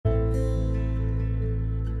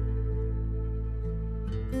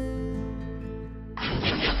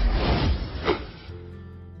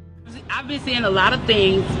I've been seeing a lot of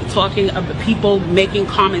things talking about people making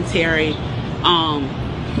commentary.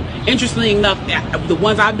 Interestingly enough, the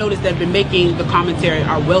ones I've noticed that have been making the commentary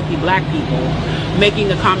are wealthy black people making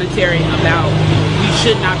the commentary about we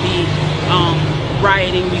should not be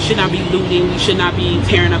rioting, we should not be looting, we should not be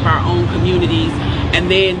tearing up our own communities. And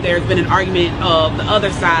then there's been an argument of the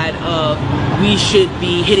other side of we should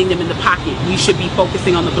be hitting them in the pocket. We should be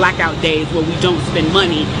focusing on the blackout days where we don't spend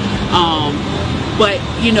money. But,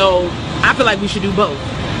 you know, I feel like we should do both.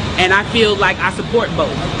 And I feel like I support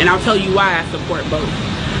both. And I'll tell you why I support both.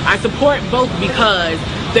 I support both because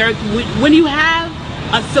when you have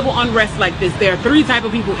a civil unrest like this, there are three types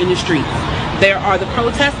of people in the streets. There are the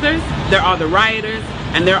protesters, there are the rioters,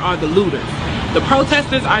 and there are the looters. The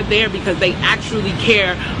protesters are there because they actually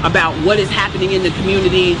care about what is happening in the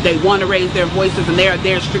community. They want to raise their voices, and they are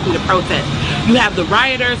there strictly to protest. You have the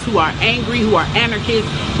rioters who are angry, who are anarchists,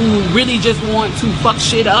 who really just want to fuck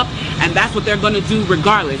shit up, and that's what they're going to do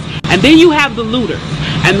regardless. And then you have the looters.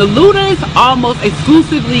 And the looters almost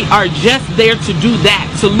exclusively are just there to do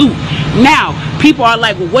that, to loot. Now, people are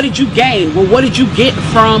like, well, what did you gain? Well, what did you get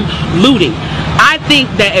from looting? I think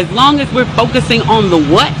that as long as we're focusing on the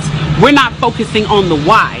what, we're not focusing on the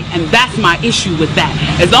why, and that's my issue with that.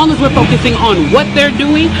 As long as we're focusing on what they're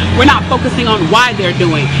doing, we're not focusing on why they're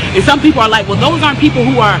doing. And some people are like, well, those aren't people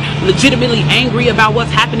who are legitimately angry about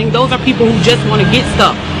what's happening. Those are people who just want to get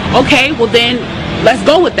stuff. Okay, well then, let's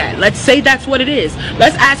go with that. Let's say that's what it is.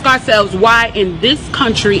 Let's ask ourselves why in this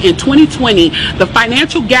country in 2020, the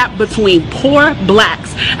financial gap between poor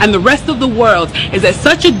blacks and the rest of the world is at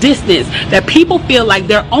such a distance that people feel like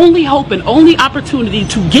their only hope and only opportunity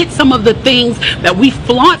to get some of the things that we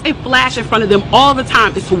flaunt and flash in front of them all the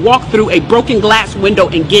time is to walk through a broken glass window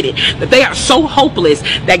and get it. That they are so hopeless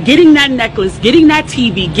that getting that necklace, getting that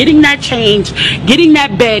TV, getting that change, getting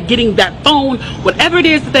that bed, getting that phone, whatever it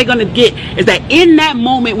is that they're going to get, is that in that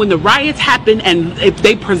moment when the riots happen and if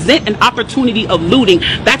they present an opportunity of looting,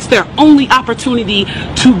 that's their only opportunity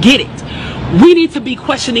to get it. We need to be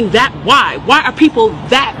questioning that why. Why are people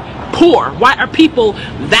that poor? Why are people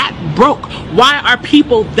that broke? Why are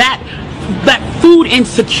people that food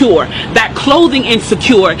insecure, that clothing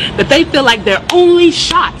insecure, that they feel like their only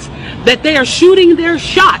shot, that they are shooting their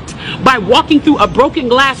shot by walking through a broken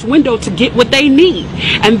glass window to get what they need?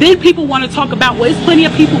 And then people want to talk about, well, there's plenty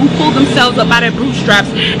of people who pulled themselves up by their bootstraps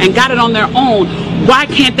and got it on their own. Why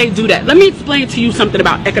can't they do that? Let me explain to you something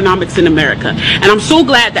about economics in America. And I'm so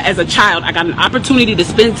glad that as a child I got an opportunity to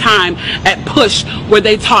spend time at Push where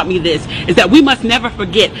they taught me this, is that we must never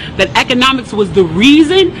forget that economics was the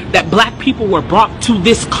reason that black people were brought to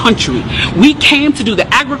this country. We came to do the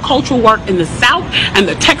agricultural work in the South and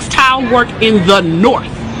the textile work in the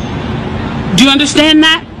North. Do you understand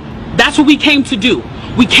that? That's what we came to do.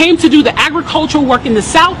 We came to do the agricultural work in the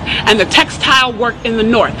South and the textile work in the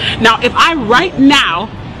North. Now, if I right now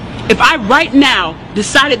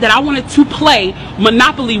decided that I wanted to play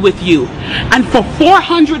Monopoly with you, and for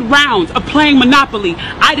 400 rounds of playing Monopoly,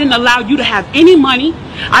 I didn't allow you to have any money,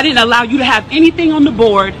 I didn't allow you to have anything on the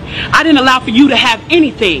board, I didn't allow for you to have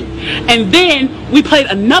anything, and then we played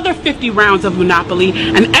another 50 rounds of Monopoly,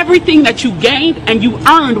 and everything that you gained and you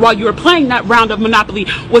earned while you were playing that round of Monopoly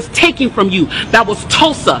was taken from you. That was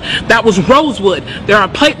Tulsa, that was Rosewood.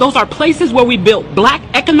 Those are places where we built black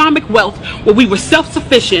economic wealth, where we were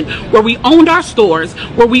self-sufficient, where we owned our stores,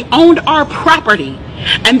 where we owned our property,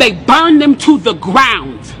 and they burned them to the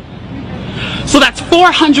ground. So that's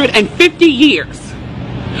 450 years.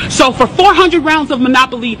 So for 400 rounds of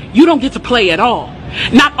Monopoly, you don't get to play at all.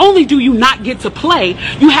 Not only do you not get to play,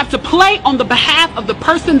 you have to play on the behalf of the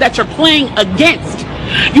person that you're playing against.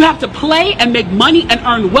 You have to play and make money and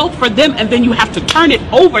earn wealth for them, and then you have to turn it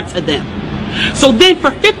over to them. So then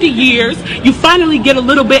for 50 years, you finally get a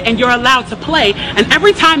little bit and you're allowed to play. And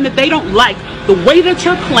every time that they don't like the way that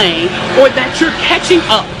you're playing, or that you're catching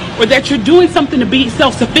up, or that you're doing something to be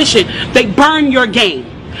self-sufficient, they burn your game.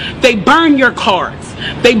 They burn your cards.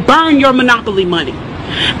 They burn your Monopoly money.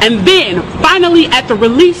 And then finally at the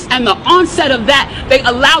release and the onset of that, they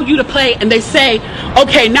allow you to play and they say,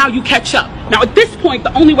 okay, now you catch up. Now at this point,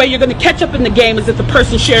 the only way you're going to catch up in the game is if the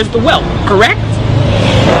person shares the wealth, correct?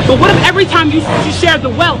 But what if every time you share the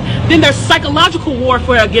wealth, then there's psychological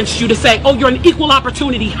warfare against you to say, oh, you're an equal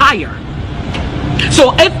opportunity hire.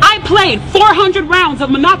 So if I played 400 rounds of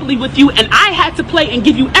Monopoly with you and I had to play and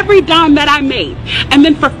give you every dime that I made, and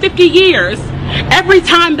then for 50 years, every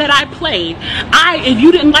time that I played, if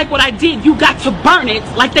you didn't like what I did, you got to burn it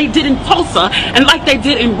like they did in Tulsa and like they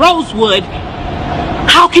did in Rosewood,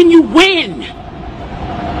 how can you win?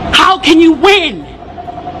 How can you win?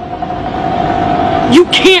 You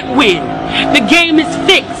can't win. The game is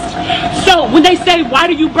fixed. So when they say, why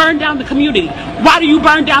do you burn down the community? Why do you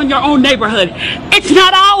burn down your own neighborhood? It's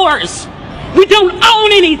not ours. We don't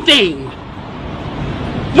own anything.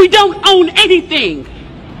 We don't own anything.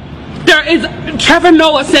 Trevor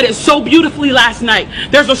Noah said it so beautifully last night.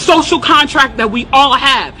 There's a social contract that we all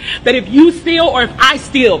have, that if you steal or if I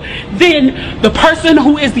steal, then the person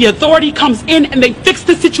who is the authority comes in and they fix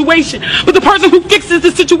the situation. But the person who fixes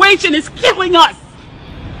the situation is killing us.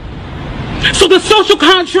 So the social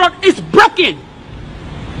contract is broken.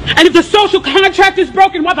 And if the social contract is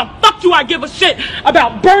broken, why the fuck do I give a shit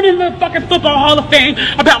about burning the fucking Football Hall of Fame,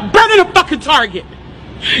 about burning a fucking Target?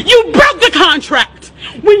 You broke the contract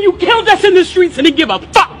when you killed us in the streets and didn't give a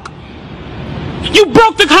fuck. You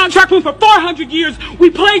broke the contract when for 400 years we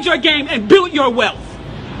played your game and built your wealth.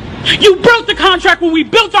 You broke the contract when we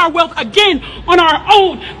built our wealth again on our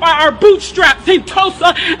own by our bootstraps in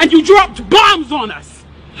Tulsa, and you dropped bombs on us.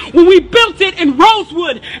 When we built it in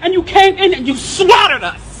Rosewood and you came in and you slaughtered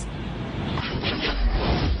us.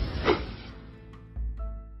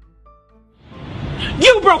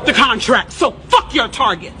 You broke the contract, so fuck your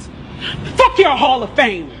Target. Fuck your Hall of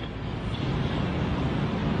Fame.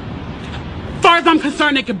 As far as I'm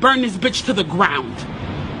concerned, they could burn this bitch to the ground.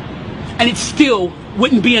 And it still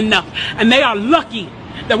wouldn't be enough. And they are lucky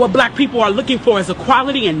that what black people are looking for is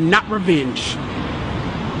equality and not revenge.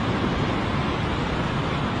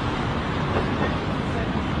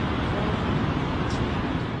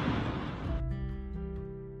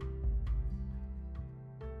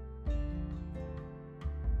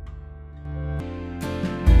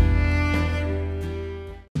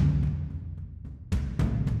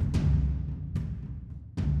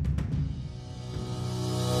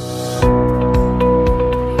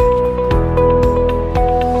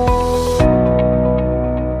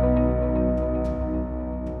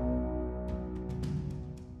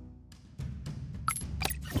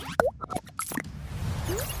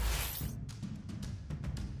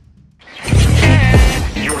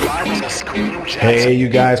 Hey you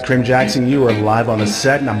guys, Kareem Jackson, you are live on the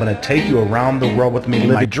set, and I'm going to take you around the world with me.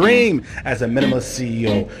 Living my dream as a minimalist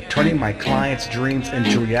CEO. Turning my clients' dreams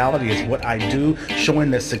into reality is what I do, showing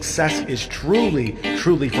that success is truly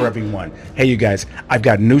for everyone. Hey you guys, I've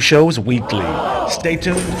got new shows weekly. Stay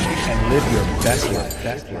tuned and live your best life.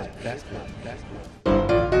 Best life. Best life. Best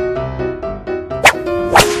life.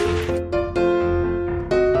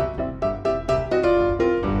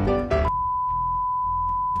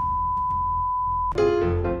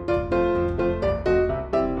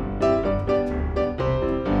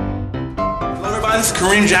 This is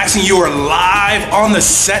Kareem Jackson. You are live on the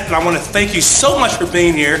set, and I want to thank you so much for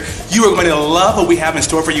being here. You are going to love what we have in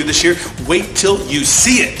store for you this year. Wait till you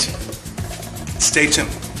see it. Stay tuned.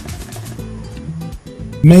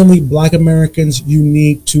 Mainly Black Americans, you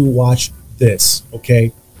need to watch this,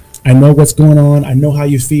 okay? I know what's going on. I know how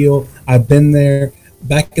you feel. I've been there.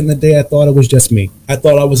 Back in the day, I thought it was just me. I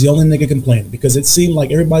thought I was the only nigga complaining because it seemed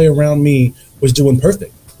like everybody around me was doing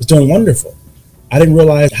perfect, was doing wonderful. I didn't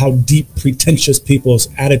realize how deep, pretentious people's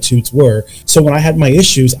attitudes were. So when I had my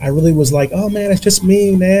issues, I really was like, oh man, it's just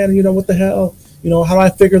me, man. You know, what the hell? You know, how do I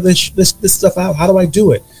figure this stuff out? How do I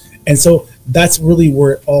do it? And so that's really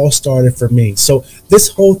where it all started for me. So this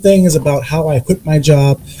whole thing is about how I quit my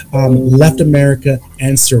job, left America,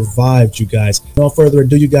 and survived, you guys. No further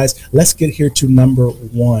ado, you guys, let's get here to number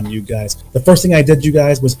one, you guys. The first thing I did, you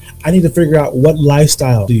guys, was I need to figure out what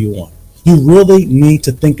lifestyle do you want. You really need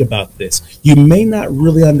to think about this. You may not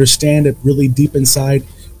really understand it really deep inside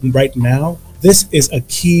right now. This is a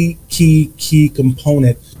key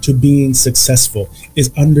component to being successful,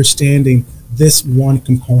 is understanding this one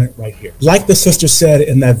component right here. Like the sister said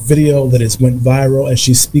in that video that has went viral, as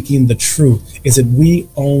she's speaking the truth, is that we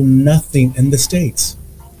own nothing in the States.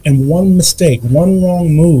 And one mistake, one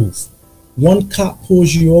wrong move, one cop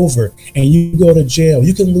pulls you over and you go to jail,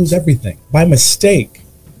 you can lose everything by mistake.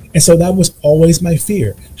 And so that was always my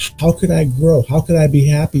fear. How could I grow? How could I be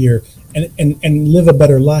happier and live a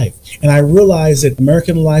better life? And I realized that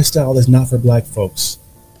American lifestyle is not for black folks.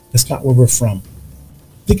 That's not where we're from.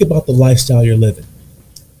 Think about the lifestyle you're living.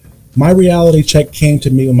 My reality check came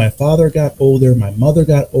to me when my father got older, my mother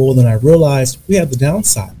got old, and I realized we had the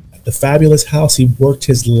downside. The fabulous house he worked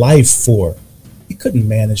his life for. He couldn't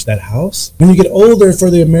manage that house. When you get older, for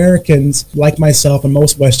the Americans, like myself and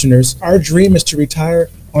most Westerners, our dream is to retire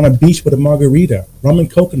on a beach with a margarita, rum and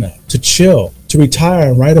coconut, to chill, to retire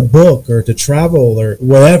and write a book, or to travel, or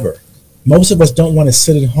whatever. Most of us don't want to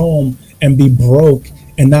sit at home and be broke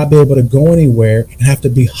and not be able to go anywhere and have to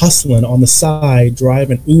be hustling on the side,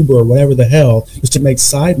 driving Uber or whatever the hell, just to make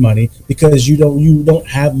side money because you don't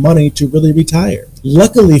have money to really retire.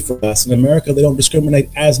 Luckily for us in America, they don't discriminate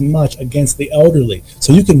as much against the elderly.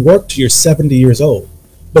 So you can work till you're 70 years old.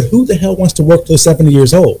 But who the hell wants to work till 70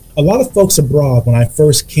 years old? A lot of folks abroad, when I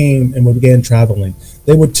first came and we began traveling,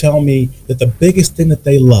 they would tell me that the biggest thing that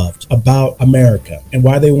they loved about America and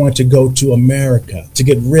why they want to go to America to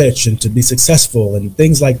get rich and to be successful and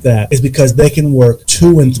things like that is because they can work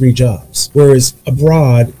 2 and 3 jobs. Whereas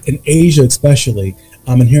abroad, in Asia especially,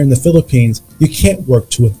 and here in the Philippines, you can't work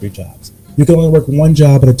 2 and 3 jobs. You can only work 1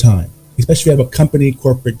 job at a time, especially if you have a company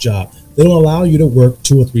corporate job. They don't allow you to work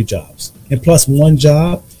 2 or 3 jobs. And plus 1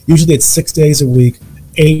 job, usually it's 6 days a week,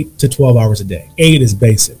 8 to 12 hours a day. 8 is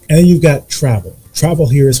basic. And then you've got travel. Travel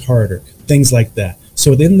here is harder, things like that.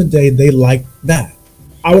 So at the end of the day, they like that.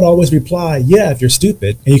 I would always reply, yeah, if you're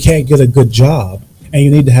stupid and you can't get a good job and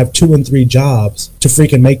you need to have 2 and 3 jobs to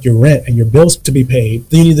freaking make your rent and your bills to be paid,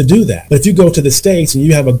 then you need to do that. But if you go to the States and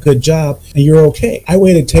you have a good job and you're okay. I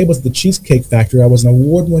waited tables at the Cheesecake Factory. I was an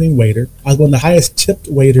award-winning waiter. I was one of the highest tipped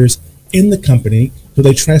waiters in the company. So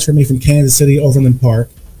they transferred me from Kansas City, Overland Park,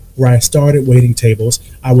 where I started waiting tables.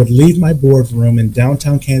 I would leave my boardroom in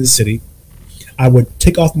downtown Kansas City. I would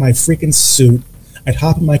take off my freaking suit. I'd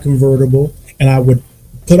hop in my convertible and I would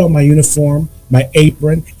put on my uniform, my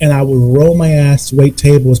apron, and I would roll my ass to wait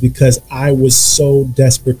tables because I was so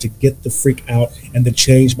desperate to get the freak out and to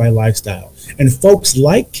change my lifestyle. And folks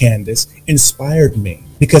like Candace inspired me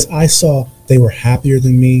because I saw they were happier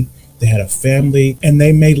than me. They had a family and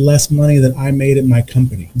they made less money than I made at my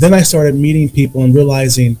company. Then I started meeting people and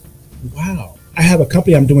realizing, wow, I have a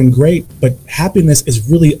company, I'm doing great, but happiness is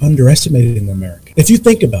really underestimated in America. If you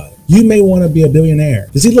think about it, you may want to be a billionaire.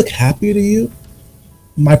 Does he look happy to you?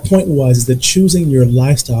 My point was that choosing your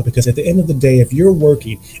lifestyle, because at the end of the day, if you're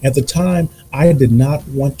working, at the time, I did not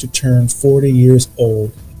want to turn 40 years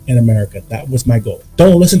old in America. That was my goal.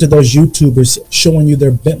 Don't listen to those YouTubers showing you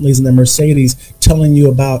their Bentleys and their Mercedes, telling you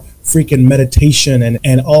about freaking meditation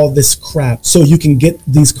and all this crap so you can get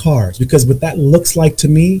these cars, because what that looks like to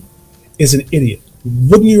me is an idiot.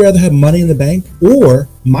 Wouldn't you rather have money in the bank? Or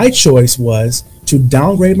my choice was to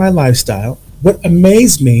downgrade my lifestyle. What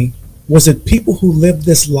amazed me was that people who live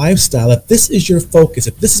this lifestyle, if this is your focus,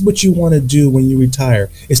 if this is what you want to do when you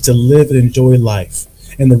retire, is to live and enjoy life.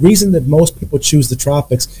 And the reason that most people choose the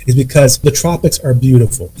tropics is because the tropics are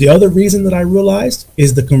beautiful. The other reason that I realized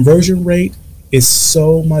is the conversion rate is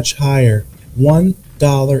so much higher.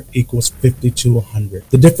 $1 equals 50 to 100.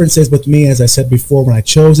 The difference is with me, as I said before, when I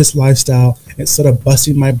chose this lifestyle, instead of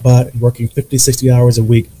busting my butt and working 50, 60 hours a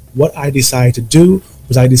week, what I decided to do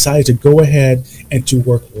was I decided to go ahead and to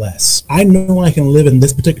work less. I know I can live in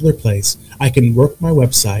this particular place. I can work my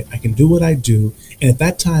website. I can do what I do. And at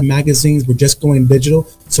that time, magazines were just going digital.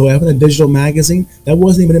 So having a digital magazine, that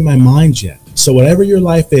wasn't even in my mind yet. So whatever your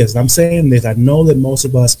life is, and I'm saying this, I know that most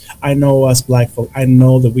of us, I know us black folk, I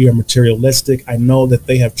know that we are materialistic. I know that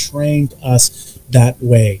they have trained us that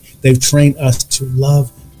way. They've trained us to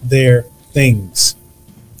love their things.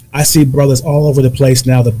 I see brothers all over the place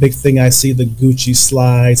now. The big thing I see, the Gucci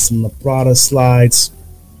slides and the Prada slides.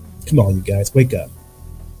 Come on, you guys, wake up.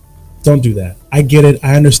 Don't do that. I get it.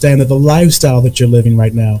 I understand that the lifestyle that you're living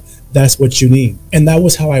right now, that's what you need. And that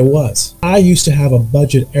was how I was. I used to have a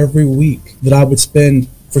budget every week that I would spend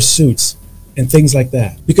for suits and things like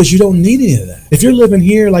that, because you don't need any of that. If you're living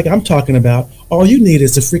here like I'm talking about, all you need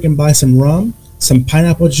is to freaking buy some rum, some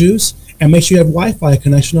pineapple juice, and make sure you have Wi-Fi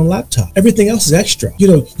connection on laptop. Everything else is extra. You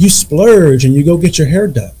know, you splurge and you go get your hair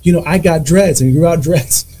done. You know, I got dreads and grew out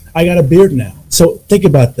dreads. I got a beard now. So think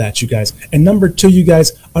about that, you guys. And number 2, you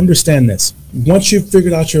guys, understand this. Once you've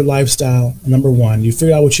figured out your lifestyle, number 1, you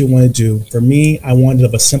figure out what you want to do. For me, I wanted to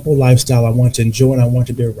have a simple lifestyle. I want to enjoy and I want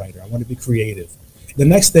to be a writer. I want to be creative. The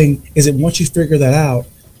next thing is that once you figure that out,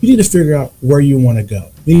 you need to figure out where you want to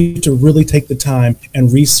go. You need to really take the time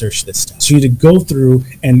and research this stuff. So you need to go through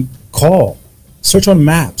and call, search on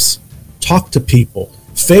maps, talk to people.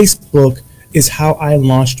 Facebook is how I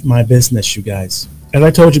launched my business, you guys. As I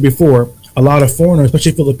told you before, a lot of foreigners,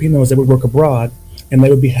 especially Filipinos, that would work abroad, and they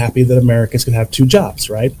would be happy that Americans could have 2 jobs,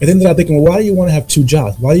 right? And then they're thinking, well, why do you want to have 2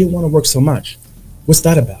 jobs? Why do you want to work so much? What's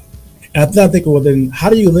that about? And I'm thinking, well, then how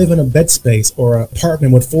do you live in a bed space or an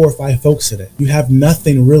apartment with 4 or 5 folks in it? You have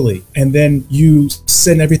nothing really, and then you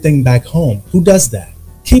send everything back home. Who does that?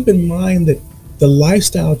 Keep in mind that the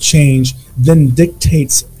lifestyle change then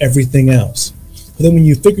dictates everything else. So then when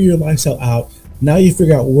you figure your lifestyle out, now you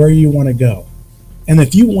figure out where you want to go. And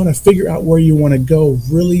if you want to figure out where you want to go,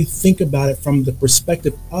 really think about it from the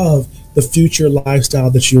perspective of the future lifestyle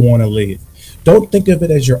that you want to lead. Don't think of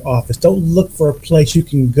it as your office. Don't look for a place you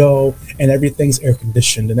can go and everything's air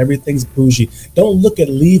conditioned and everything's bougie. Don't look at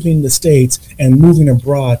leaving the States and moving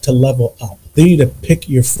abroad to level up. They need to pick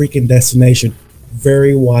your freaking destination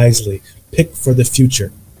very wisely. Pick for the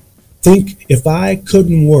future. Think, if I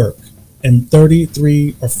couldn't work, and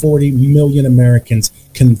 33 or 40 million Americans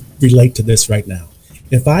can relate to this right now.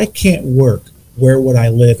 If I can't work, where would I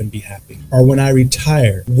live and be happy? Or when I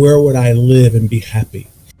retire, where would I live and be happy?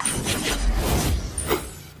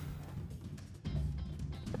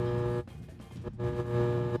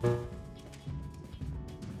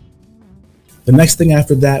 The next thing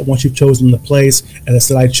after that, once you've chosen the place, as I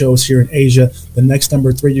said, I chose here in Asia, the next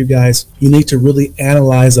number 3, you guys, you need to really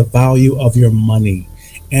analyze the value of your money.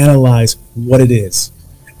 Analyze what it is.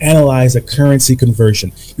 Analyze a currency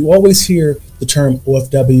conversion. You always hear the term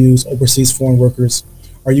OFWs, overseas foreign workers,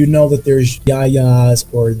 or you know that there's yayas,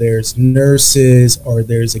 or there's nurses, or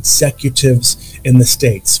there's executives in the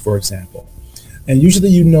States, for example. And usually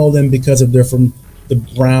you know them because they're from the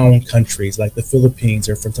brown countries, like the Philippines,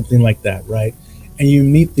 or from something like that, right? And you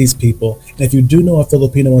meet these people, and if you do know a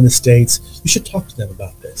Filipino in the States, you should talk to them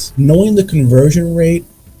about this. Knowing the conversion rate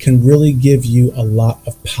can really give you a lot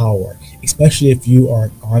of power, especially if you are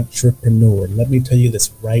an entrepreneur. Let me tell you this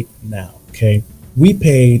right now, okay? We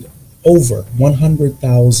paid over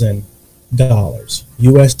 $100,000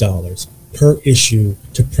 US dollars per issue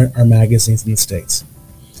to print our magazines in the States.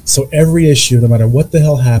 So every issue, no matter what the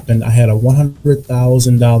hell happened, I had a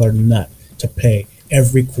 $100,000 nut to pay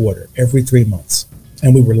every quarter, every 3 months.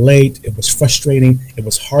 And we were late. It was frustrating. It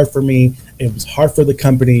was hard for me. It was hard for the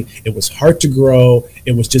company. It was hard to grow.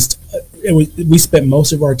 It was just, we spent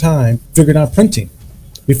most of our time figuring out printing.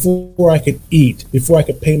 Before I could eat, before I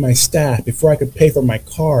could pay my staff, before I could pay for my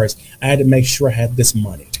cars, I had to make sure I had this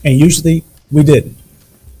money. And usually we didn't.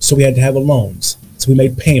 So we had to have loans. So we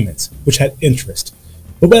made payments, which had interest.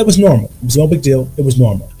 But that was normal. It was no big deal. It was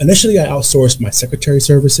normal. Initially, I outsourced my secretary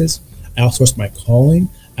services. I outsourced my calling.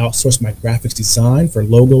 I outsourced my graphics design for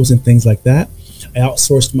logos and things like that. I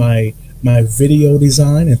outsourced my video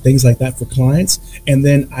design and things like that for clients. And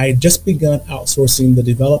then I had just begun outsourcing the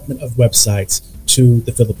development of websites to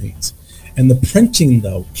the Philippines. And the printing,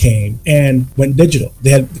 though, came and went digital.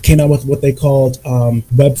 They came out with what they called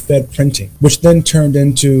web-fed printing, which then turned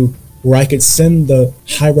into where I could send the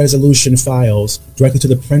high-resolution files directly to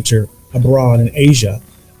the printer abroad in Asia.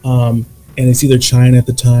 And it's either China at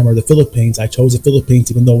the time or the Philippines. I chose the Philippines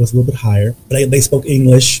even though it was a little bit higher. But they spoke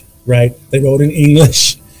English, right? They wrote in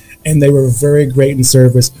English. And they were very great in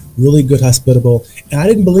service, really good, hospitable. And I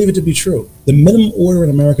didn't believe it to be true. The minimum order in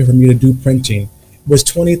America for me to do printing was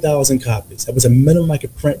 20,000 copies. That was a minimum I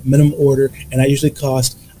could print, minimum order. And I usually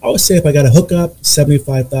cost, I would say if I got a hookup,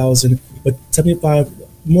 75,000, but 75,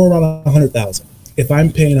 more around 100,000. If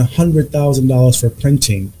I'm paying $100,000 for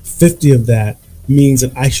printing, 50 of that means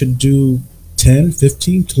that I should do 10,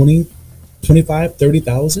 15, 20, 25,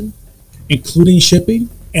 30,000, including shipping.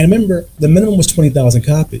 And remember, the minimum was 20,000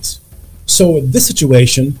 copies. So in this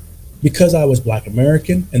situation, because I was Black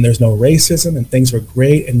American and there's no racism and things were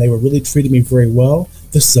great and they were really treating me very well,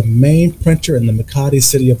 this is a main printer in the Makati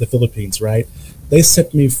city of the Philippines, right? They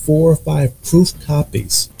sent me 4 or 5 proof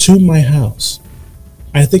copies to my house.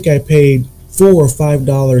 I think I paid $4 or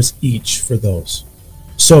 $5 each for those.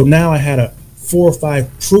 So now I had 4 or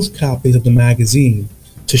 5 proof copies of the magazine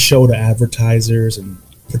to show to advertisers and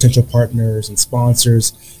potential partners and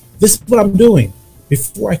sponsors. This is what I'm doing.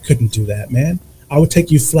 Before I couldn't do that, man. I would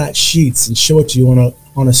take you flat sheets and show it to you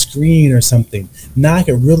on a screen or something. Now I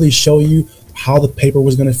could really show you how the paper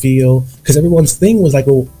was going to feel, because everyone's thing was like,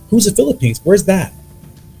 well, who's the Philippines? Where's that?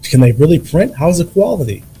 Can they really print? How's the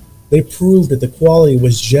quality? They proved that the quality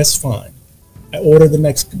was just fine. I ordered the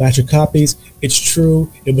next batch of copies. It's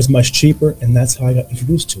true, it was much cheaper, and that's how I got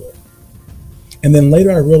introduced to it. And then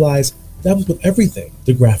later I realized that was with everything,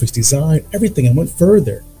 the graphics design, everything. I went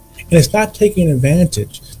further. And it's not taking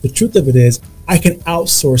advantage. The truth of it is, I can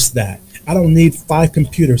outsource that. I don't need 5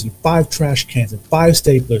 computers and 5 trash cans and 5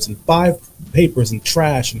 staplers and 5 papers and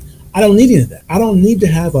trash. And I don't need any of that. I don't need to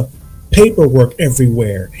have a paperwork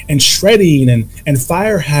everywhere and shredding and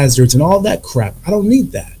fire hazards and all that crap. I don't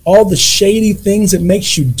need that. All the shady things it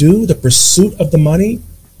makes you do, the pursuit of the money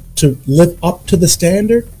to live up to the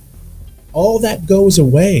standard, all that goes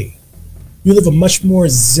away. You live a much more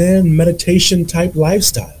Zen meditation type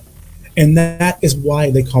lifestyle. And that is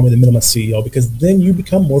why they call me the minimalist CEO, because then you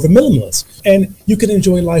become more of a minimalist and you can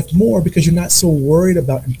enjoy life more because you're not so worried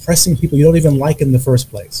about impressing people you don't even like in the first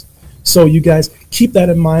place. So you guys keep that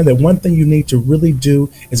in mind, that one thing you need to really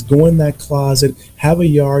do is go in that closet, have a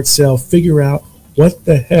yard sale, figure out what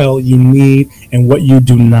the hell you need and what you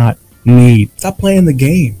do not need. Stop playing the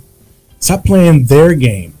game. Stop playing their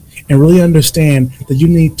game and really understand that you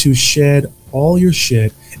need to shed all your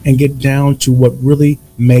shit and get down to what really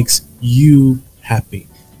makes you happy.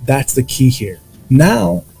 That's the key here.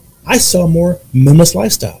 Now, I sell more minimalist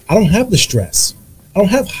lifestyle. I don't have the stress. I don't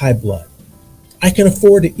have high blood. I can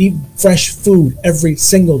afford to eat fresh food every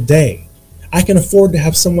single day. I can afford to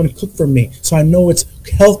have someone cook for me so I know it's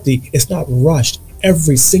healthy, it's not rushed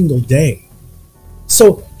every single day.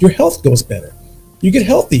 So your health goes better. You get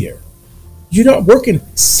healthier. You're not working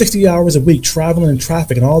 60 hours a week traveling in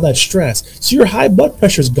traffic and all that stress. So your high blood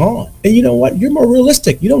pressure is gone. And you know what? You're more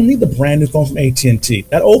realistic. You don't need the brand new phone from AT&T.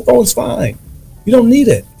 That old phone's fine. You don't need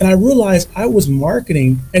it. And I realized I was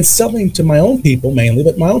marketing and selling to my own people, mainly,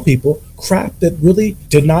 but my own people, crap that really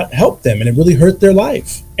did not help them and it really hurt their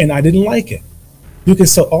life. And I didn't like it. You can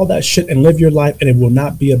sell all that shit and live your life and it will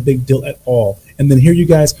not be a big deal at all. And then here you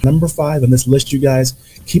guys, number 5 on this list, you guys,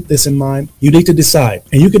 keep this in mind. You need to decide.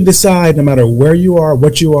 And you can decide no matter where you are,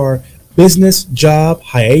 what you are, business, job,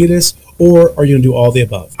 hiatus, or are you going to do all the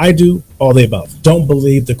above? I do all the above. Don't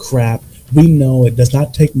believe the crap. We know it does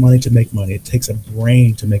not take money to make money. It takes a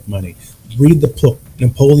brain to make money. Read the book,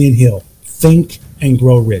 Napoleon Hill, Think and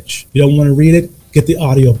Grow Rich. You don't want to read it? Get the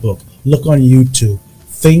audio book. Look on YouTube.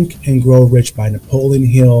 Think and Grow Rich by Napoleon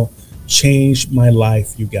Hill changed my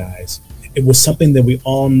life, you guys. It was something that we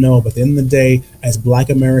all know, but at the end of the day, as Black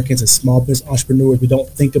Americans, as small business entrepreneurs, we don't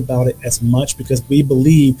think about it as much because we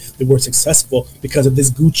believe that we're successful because of this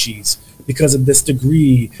Gucci's, because of this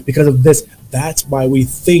degree, because of this. That's why we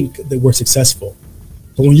think that we're successful.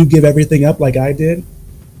 But when you give everything up like I did,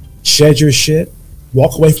 shed your shit,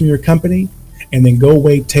 walk away from your company, and then go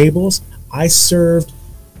wait tables, I served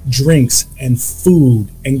drinks and food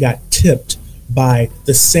and got tipped by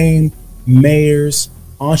the same mayors,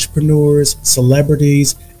 entrepreneurs,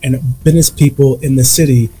 celebrities, and business people in the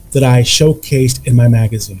city that I showcased in my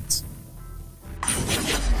magazines.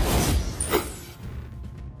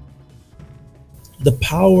 The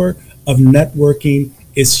power of networking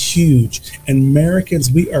is huge, and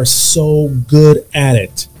Americans, we are so good at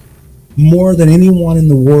it. More than anyone in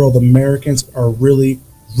the world, Americans are really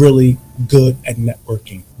good at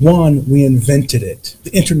networking. One, we invented it.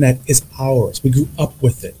 The internet is ours. We grew up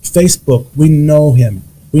with it. Facebook, we know him.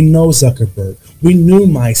 We know Zuckerberg. We knew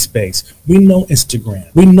MySpace. We know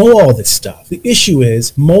Instagram. We know all this stuff. The issue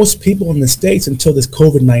is most people in the States, until this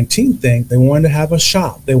COVID-19 thing, they wanted to have a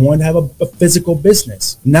shop. They wanted to have a physical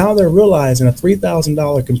business. Now they're realizing a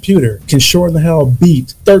 $3,000 computer can sure in the hell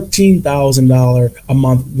beat $13,000 a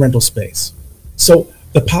month rental space. So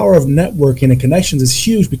the power of networking and connections is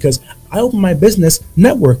huge because I open my business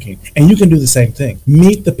networking, and you can do the same thing.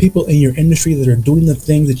 Meet the people in your industry that are doing the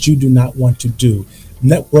things that you do not want to do.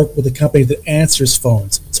 Network with a company that answers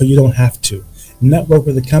phones so you don't have to. Network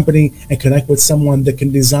with a company and connect with someone that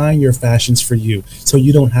can design your fashions for you so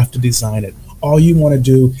you don't have to design it. All you want to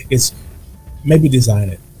do is maybe design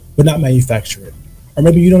it, but not manufacture it. Or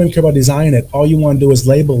maybe you don't even care about designing it. All you want to do is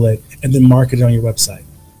label it and then market it on your website.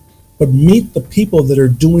 But meet the people that are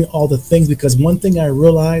doing all the things, because one thing I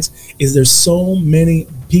realize is there's so many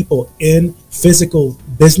people in physical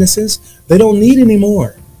businesses, they don't need any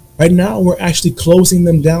more. Right now, we're actually closing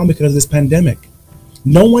them down because of this pandemic.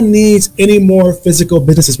 No one needs any more physical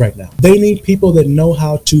businesses right now. They need people that know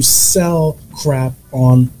how to sell crap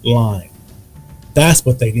online. That's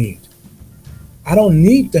what they need. I don't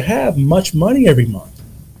need to have much money every month.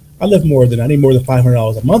 I need more than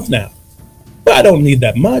 $500 a month now. But I don't need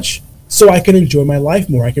that much. So I can enjoy my life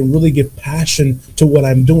more. I can really give passion to what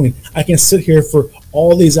I'm doing. I can sit here for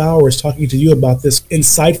all these hours talking to you about this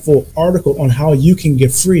insightful article on how you can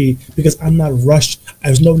get free because I'm not rushed.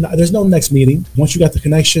 There's no next meeting. Once you got the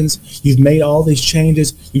connections, you've made all these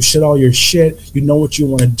changes, you've shed all your shit, you know what you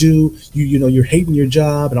want to do, you know you're hating your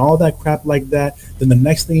job and all that crap like that, then the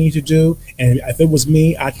next thing you need to do, and if it was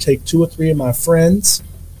me, I'd take 2 or 3 of my friends.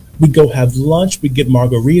 We'd go have lunch, we'd get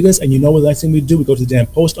margaritas, and you know what the next thing we'd do? We'd go to the damn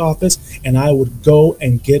post office, and I would go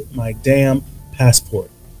and get my damn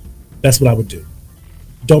passport. That's what I would do.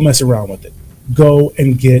 Don't mess around with it. Go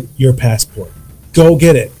and get your passport. Go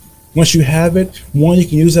get it. Once you have it, one, you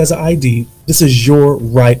can use it as an ID. This is your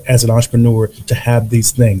right as an entrepreneur to have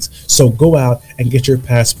these things. So go out and get your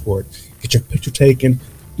passport, get your picture taken,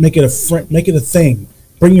 make it a thing.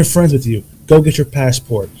 Bring your friends with you. Go get your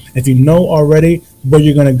passport. If you know already where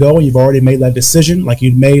you're going to go and you've already made that decision, like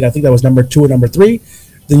you made, I think that was number 2 or number 3,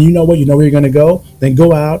 then you know where you're going to go. Then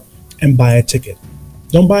go out and buy a ticket.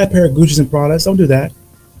 Don't buy a pair of Gucci's and Pradas. Don't do that.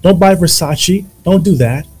 Don't buy Versace. Don't do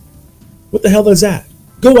that. What the hell is that?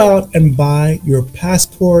 Go out and buy your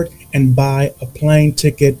passport and buy a plane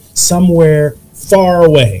ticket somewhere far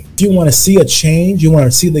away. If you want to see a change, you want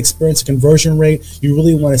to see the experience conversion rate, you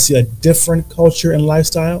really want to see a different culture and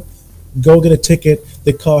lifestyle, go get a ticket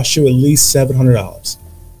that costs you at least $700.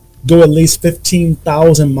 Go at least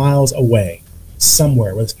 15,000 miles away,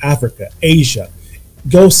 somewhere, whether it's Africa, Asia.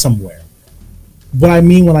 Go somewhere. What I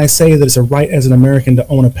mean when I say that it's a right as an American to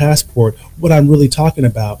own a passport, what I'm really talking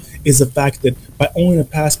about is the fact that by owning a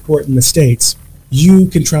passport in the States, you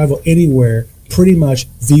can travel anywhere pretty much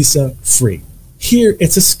visa free. Here,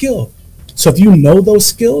 it's a skill. So if you know those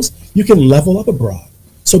skills, you can level up abroad.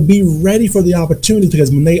 So be ready for the opportunity,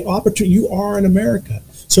 because when you are in America.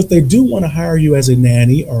 So if they do want to hire you as a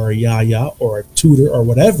nanny or a yaya or a tutor or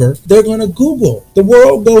whatever, they're going to Google. The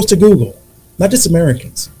world goes to Google, not just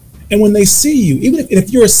Americans. And when they see you, even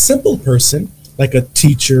if you're a simple person, like a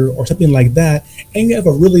teacher or something like that, and you have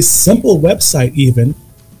a really simple website even,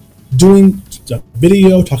 doing a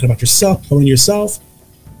video, talking about yourself, promoting yourself,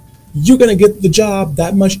 you're going to get the job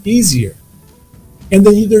that much easier. And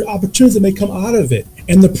then there are opportunities that may come out of it,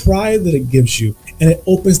 and the pride that it gives you, and it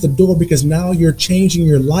opens the door because now you're changing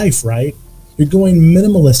your life, right? You're going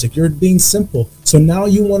minimalistic, you're being simple. So now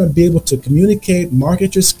you want to be able to communicate,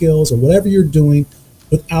 market your skills or whatever you're doing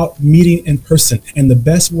without meeting in person. And the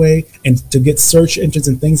best way and to get search engines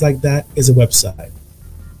and things like that is a website.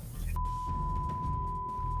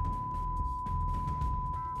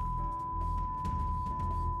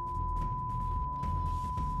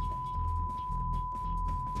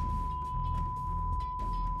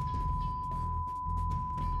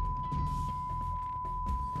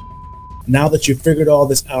 Now that you've figured all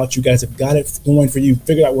this out, you guys have got it going for you,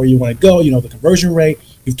 figured out where you want to go, you know the conversion rate,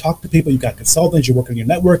 you've talked to people, you've got consultants, you're working on your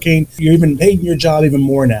networking, you're even hating your job even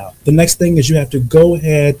more now. The next thing is you have to go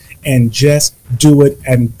ahead and just do it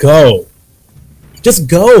and go. Just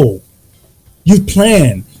go. You've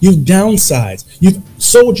planned, you've downsized, you've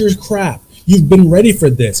sold your crap. You've been ready for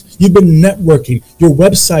this. You've been networking. Your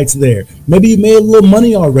website's there. Maybe you made a little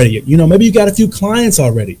money already. You know, maybe you got a few clients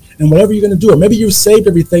already. And whatever you're going to do, or maybe you've saved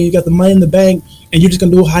everything, you got the money in the bank, and you're just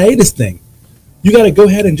going to do a hiatus thing. You got to go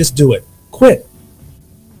ahead and just do it. Quit.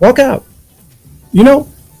 Walk out. You know,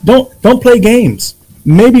 don't play games.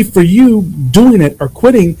 Maybe for you, doing it or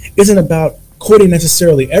quitting isn't about quitting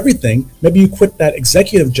necessarily everything. Maybe you quit that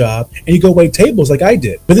executive job and you go wait tables like I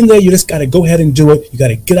did. But then there, you just got to go ahead and do it. You got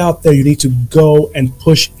to get out there. You need to go and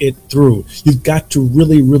push it through. You've got to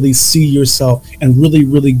really, really see yourself and really,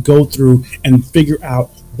 really go through and figure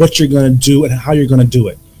out what you're going to do and how you're going to do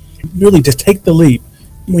it. Really just take the leap.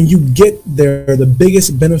 When you get there, the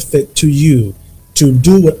biggest benefit to you to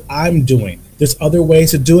do what I'm doing. There's other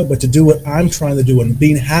ways to do it, but to do what I'm trying to do and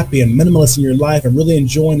being happy and minimalist in your life and really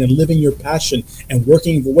enjoying and living your passion and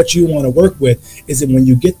working for what you want to work with is that when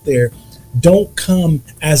you get there, don't come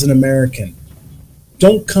as an American.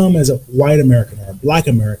 Don't come as a white American or a black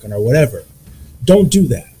American or whatever. Don't do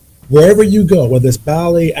that. Wherever you go, whether it's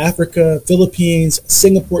Bali, Africa, Philippines,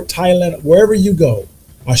 Singapore, Thailand, wherever you go,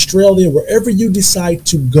 Australia, wherever you decide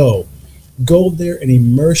to go there and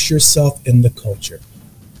immerse yourself in the culture.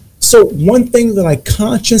 So one thing that I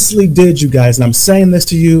consciously did, you guys, and I'm saying this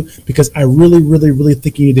to you because I really, really, really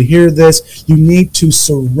think you need to hear this. You need to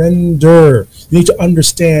surrender. You need to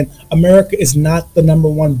understand America is not the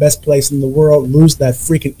 #1 best place in the world. Lose that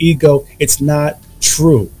freaking ego. It's not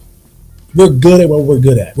true. We're good at what we're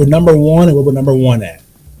good at. We're #1 at what we're #1 at.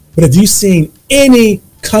 But have you seen any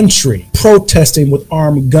country protesting with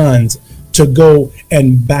armed guns to go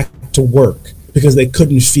and back to work because they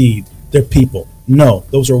couldn't feed their people? No,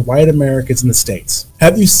 those are white Americans in the States.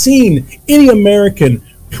 Have you seen any American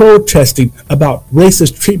protesting about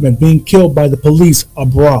racist treatment, being killed by the police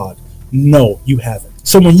abroad? No, you haven't.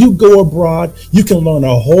 So when you go abroad, you can learn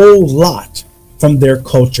a whole lot from their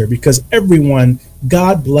culture because everyone,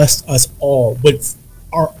 God blessed us all with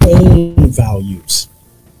our own values.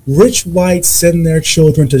 Rich whites send their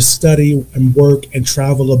children to study and work and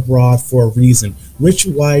travel abroad for a reason. Rich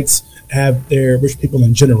whites rich people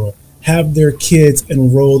in general, have their kids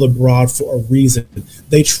enrolled abroad for a reason.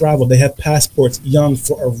 They travel, they have passports young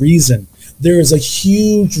for a reason. There is a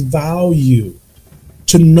huge value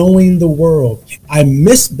to knowing the world. I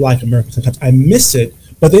miss Black America sometimes. I miss it,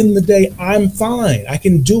 but at the end of the day, I'm fine. I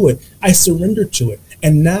can do it. I surrender to it.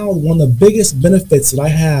 And now one of the biggest benefits that I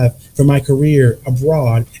have for my career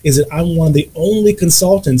abroad is that I'm one of the only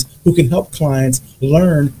consultants who can help clients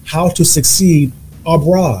learn how to succeed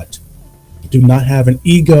abroad. Do not have an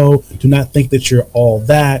ego. Do not think that you're all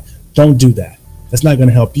that. Don't do that. That's not going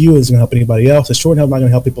to help you. It's going to help anybody else. It's sure enough not going to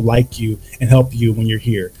help people like you and help you when you're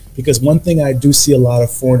here. Because one thing I do see a lot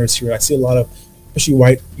of foreigners here, I see a lot of, especially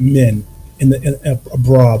white men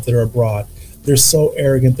abroad that are abroad. they're so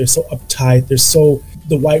arrogant, they're so uptight,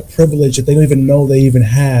 the white privilege that they don't even know they even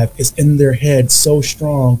have is in their head so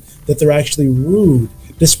strong that they're actually rude,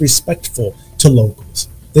 disrespectful to locals.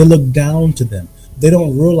 They look down to them. They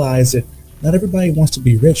don't realize that not everybody wants to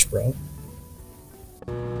be rich, bro.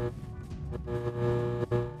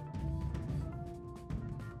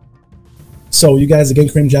 So you guys, again,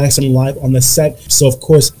 Kareem Jackson live on the set. So of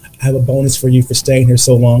course, I have a bonus for you for staying here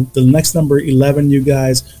so long. The next number 11, you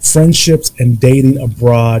guys, friendships and dating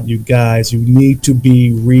abroad. You guys, you need to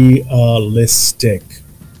be realistic.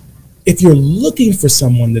 If you're looking for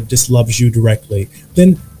someone that just loves you directly,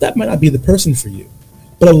 then that might not be the person for you.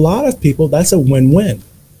 But a lot of people, that's a win-win.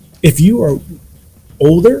 If you are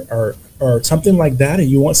older or something like that, and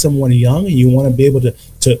you want someone young and you want to be able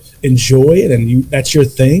to enjoy it, and that's your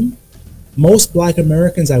thing, most Black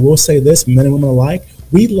Americans, I will say this, men and women alike,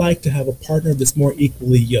 we'd like to have a partner that's more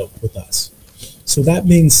equally yoked with us. So that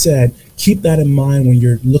being said, keep that in mind when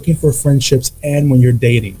you're looking for friendships and when you're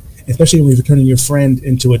dating, especially when you're turning your friend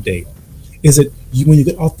into a date. Is it when you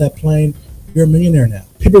get off that plane, you're a millionaire now.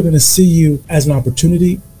 People are going to see you as an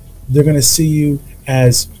opportunity. They're going to see you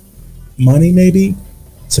as money maybe,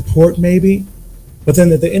 support maybe. But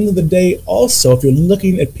then at the end of the day, also, if you're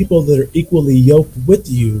looking at people that are equally yoked with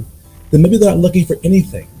you, then maybe they're not looking for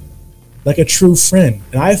anything, like a true friend.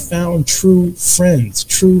 And I found true friends,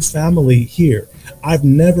 true family here. I've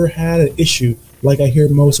never had an issue like I hear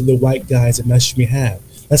most of the white guys that message me have.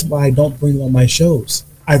 That's why I don't bring them on my shows.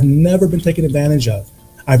 I've never been taken advantage of.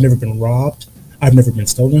 I've never been robbed. I've never been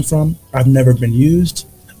stolen from. I've never been used.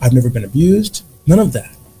 I've never been abused. None of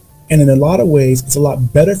that. And in a lot of ways, it's a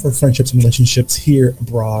lot better for friendships and relationships here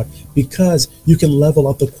abroad because you can level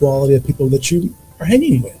up the quality of people that you are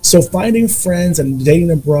hanging with. So finding friends and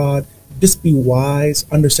dating abroad, just be wise.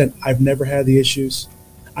 Understand, I've never had the issues.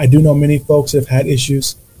 I do know many folks that have had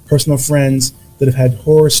issues, personal friends that have had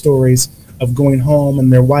horror stories of going home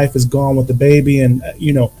and their wife is gone with the baby. And,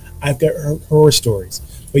 I've got horror stories.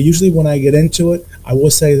 But usually when I get into it, I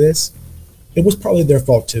will say this, it was probably their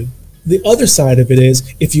fault too. The other side of it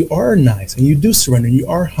is, if you are nice and you do surrender, you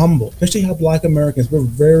are humble, especially how Black Americans, we're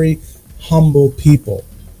very humble people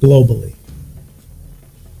globally.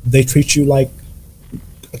 They treat you like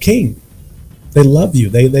a king. They love you.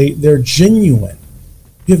 They're genuine.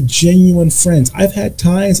 You have genuine friends. I've had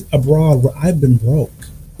times abroad where I've been broke.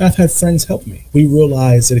 I've had friends help me. We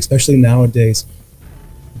realize that, especially nowadays,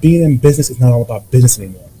 being in business is not all about business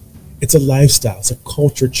anymore. It's a lifestyle. It's a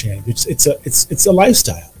culture change. It's a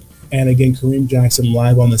lifestyle. And again, Kareem Jackson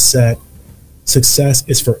live on the set. Success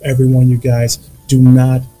is for everyone, you guys. Do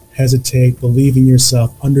not hesitate. Believe in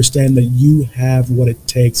yourself. Understand that you have what it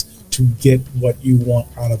takes to get what you want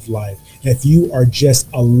out of life. And if you are just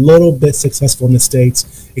a little bit successful in the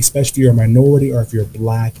States, especially if you're a minority or if you're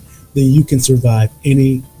Black, then you can survive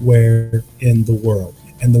anywhere in the world.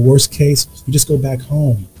 And the worst case, you just go back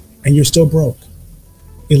home and you're still broke.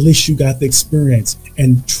 At least you got the experience.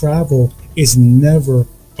 And travel is never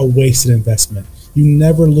a wasted investment. You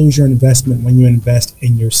never lose your investment when you invest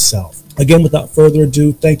in yourself. Again, without further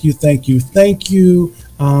ado, thank you.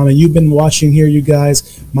 And you've been watching here, you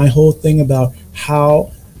guys, my whole thing about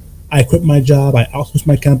how I quit my job, I outsourced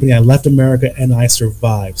my company, I left America, and I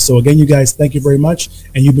survived. So again, you guys, thank you very much.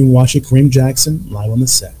 And you've been watching Kareem Jackson live on the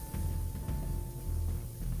set.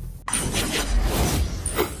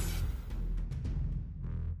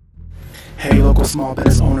 Hey, local small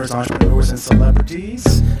business owners, entrepreneurs, and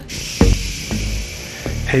celebrities.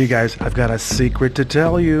 Hey, you guys, I've got a secret to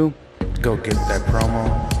tell you. Go get that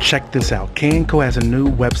promo. Check this out. K&Co has a new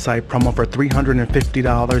website promo for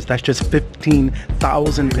 $350. That's just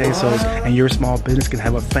 15,000 pesos, and your small business can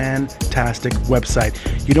have a fantastic website.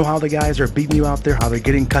 You know how the guys are beating you out there, how they're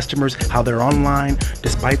getting customers, how they're online.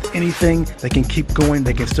 Despite anything, they can keep going.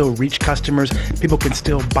 They can still reach customers. People can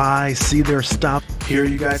still buy, see their stuff. Here,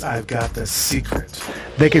 you guys, I've got the secret.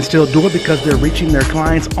 They can still do it because they're reaching their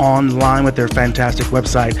clients online with their fantastic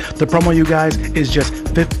website. The promo, you guys, is just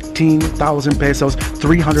 15,000 pesos,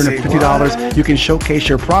 $350. You can showcase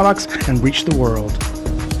your products and reach the world.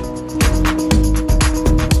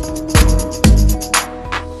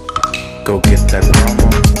 Go get that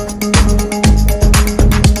promo.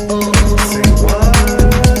 Say what?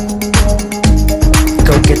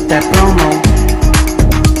 Go get that promo.